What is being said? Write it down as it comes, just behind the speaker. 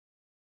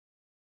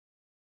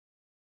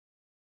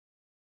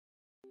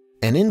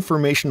An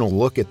informational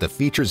look at the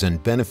features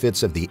and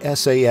benefits of the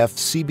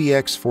SAF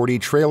CBX40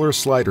 trailer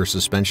slider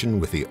suspension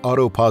with the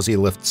Auto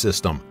PosiLift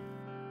system.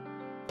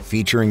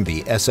 Featuring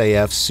the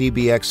SAF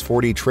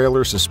CBX40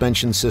 trailer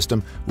suspension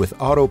system with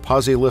Auto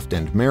PosiLift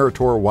and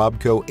Meritor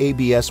Wabco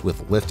ABS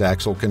with lift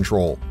axle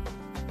control.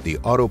 The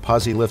Auto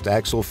PosiLift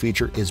axle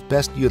feature is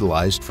best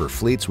utilized for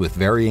fleets with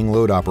varying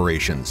load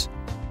operations.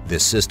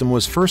 This system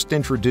was first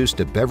introduced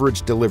to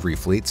beverage delivery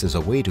fleets as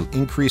a way to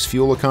increase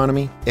fuel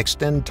economy,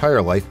 extend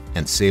tire life,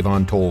 and save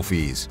on toll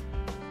fees.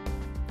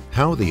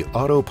 How the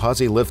Auto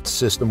PosiLift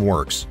system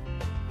works.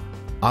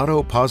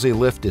 Auto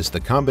PosiLift is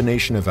the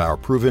combination of our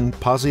proven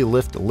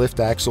PosiLift lift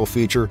axle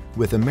feature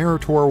with a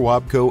Meritor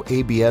Wabco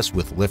ABS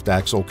with lift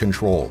axle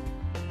control.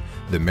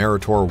 The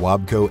Meritor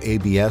Wabco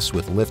ABS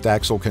with lift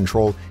axle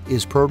control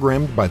is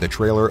programmed by the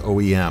trailer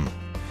OEM.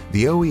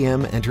 The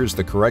OEM enters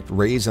the correct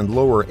raise and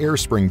lower air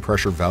spring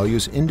pressure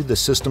values into the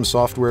system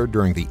software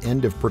during the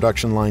end of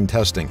production line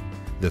testing.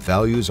 The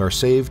values are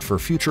saved for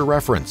future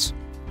reference.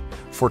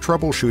 For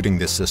troubleshooting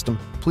this system,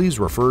 please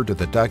refer to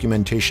the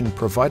documentation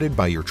provided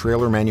by your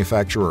trailer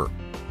manufacturer.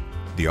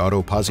 The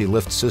Auto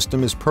PosiLift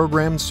system is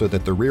programmed so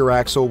that the rear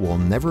axle will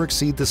never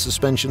exceed the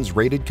suspension's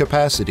rated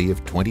capacity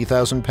of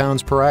 20,000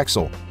 pounds per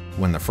axle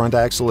when the front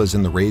axle is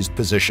in the raised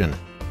position.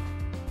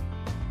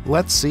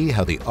 Let's see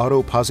how the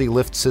Auto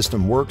PosiLift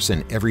system works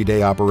in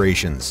everyday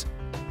operations.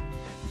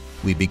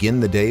 We begin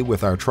the day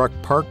with our truck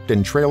parked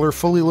and trailer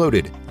fully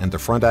loaded, and the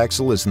front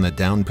axle is in the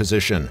down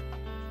position.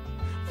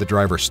 The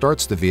driver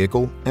starts the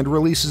vehicle and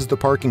releases the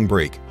parking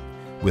brake.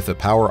 With the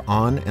power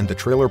on and the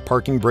trailer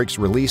parking brakes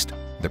released,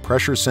 the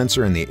pressure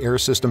sensor in the air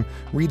system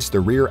reads the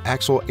rear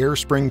axle air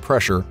spring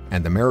pressure,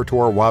 and the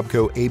Meritor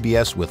Wabco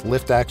ABS with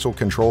lift axle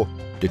control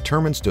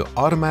determines to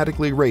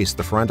automatically raise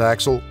the front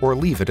axle or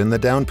leave it in the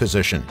down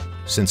position.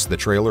 Since the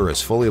trailer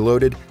is fully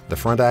loaded, the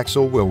front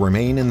axle will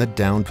remain in the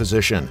down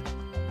position.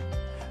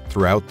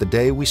 Throughout the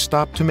day, we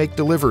stop to make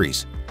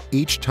deliveries.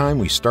 Each time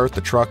we start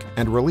the truck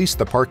and release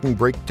the parking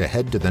brake to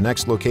head to the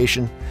next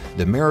location,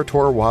 the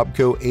Meritor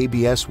Wabco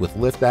ABS with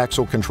lift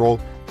axle control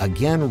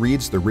again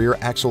reads the rear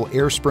axle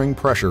air spring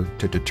pressure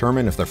to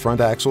determine if the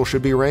front axle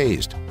should be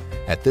raised.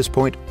 At this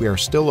point, we are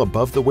still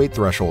above the weight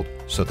threshold,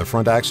 so the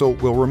front axle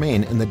will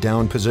remain in the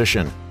down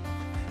position.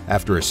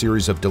 After a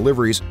series of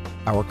deliveries,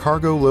 our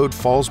cargo load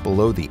falls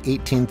below the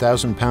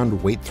 18,000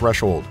 pound weight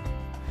threshold.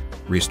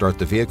 Restart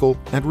the vehicle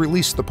and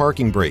release the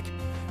parking brake.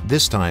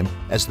 This time,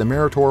 as the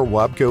Meritor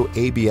Wabco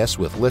ABS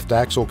with lift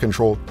axle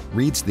control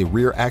reads the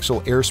rear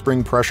axle air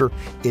spring pressure,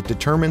 it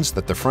determines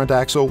that the front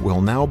axle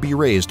will now be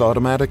raised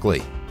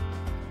automatically.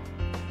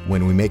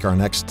 When we make our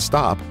next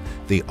stop,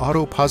 the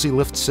Auto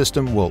PosiLift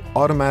system will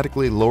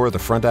automatically lower the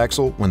front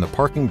axle when the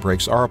parking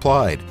brakes are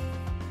applied.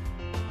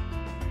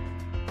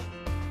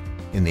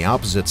 In the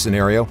opposite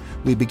scenario,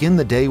 we begin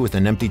the day with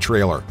an empty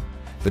trailer.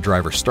 The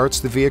driver starts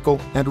the vehicle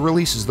and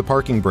releases the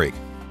parking brake.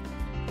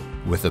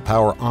 With the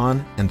power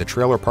on and the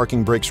trailer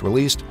parking brakes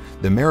released,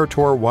 the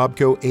Meritor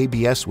Wabco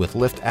ABS with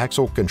lift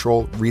axle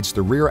control reads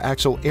the rear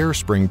axle air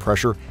spring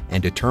pressure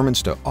and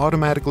determines to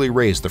automatically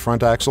raise the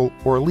front axle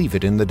or leave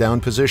it in the down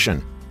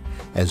position.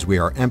 As we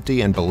are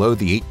empty and below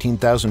the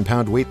 18,000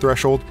 pound weight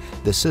threshold,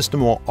 the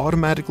system will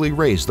automatically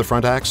raise the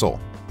front axle.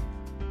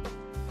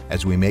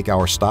 As we make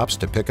our stops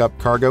to pick up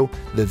cargo,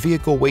 the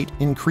vehicle weight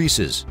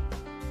increases.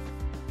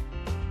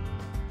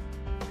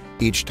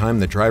 Each time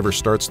the driver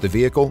starts the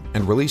vehicle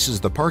and releases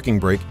the parking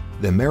brake,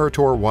 the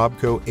Meritor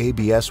Wabco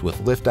ABS with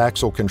lift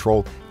axle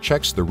control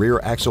checks the rear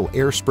axle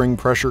air spring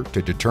pressure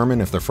to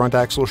determine if the front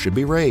axle should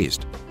be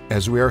raised.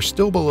 As we are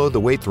still below the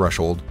weight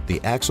threshold,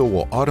 the axle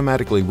will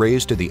automatically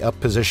raise to the up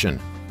position.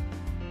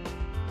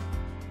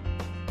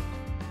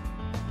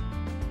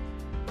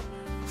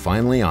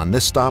 Finally, on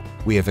this stop,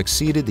 we have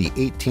exceeded the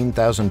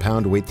 18,000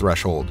 pound weight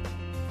threshold.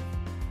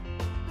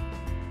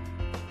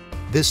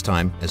 This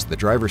time, as the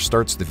driver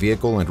starts the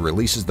vehicle and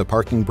releases the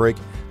parking brake,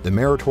 the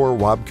Meritor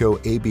Wabco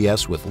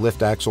ABS with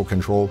lift axle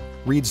control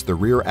reads the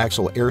rear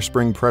axle air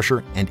spring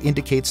pressure and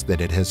indicates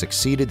that it has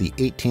exceeded the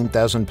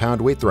 18,000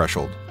 pound weight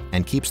threshold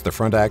and keeps the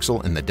front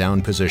axle in the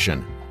down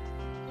position.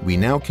 We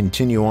now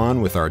continue on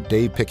with our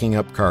day picking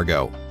up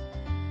cargo.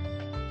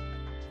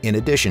 In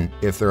addition,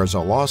 if there is a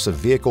loss of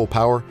vehicle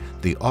power,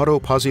 the Auto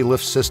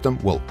PosiLift system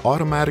will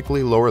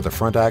automatically lower the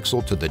front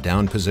axle to the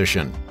down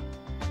position.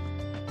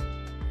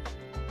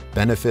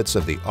 Benefits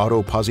of the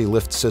Auto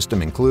PosiLift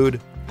system include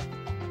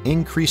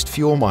increased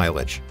fuel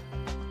mileage,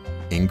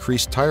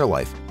 increased tire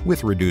life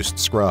with reduced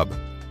scrub,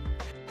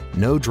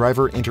 no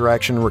driver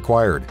interaction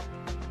required,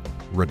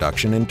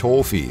 reduction in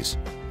toll fees,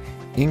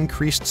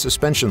 increased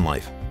suspension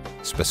life,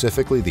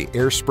 specifically the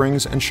air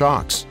springs and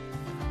shocks,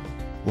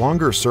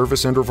 longer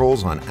service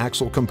intervals on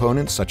axle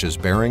components such as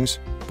bearings,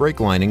 brake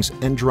linings,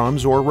 and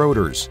drums or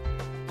rotors.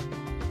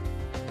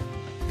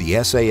 The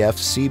SAF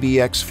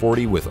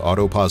CBX40 with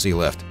Auto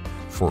PosiLift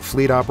for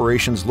fleet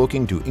operations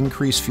looking to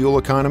increase fuel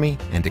economy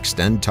and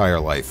extend tire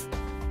life.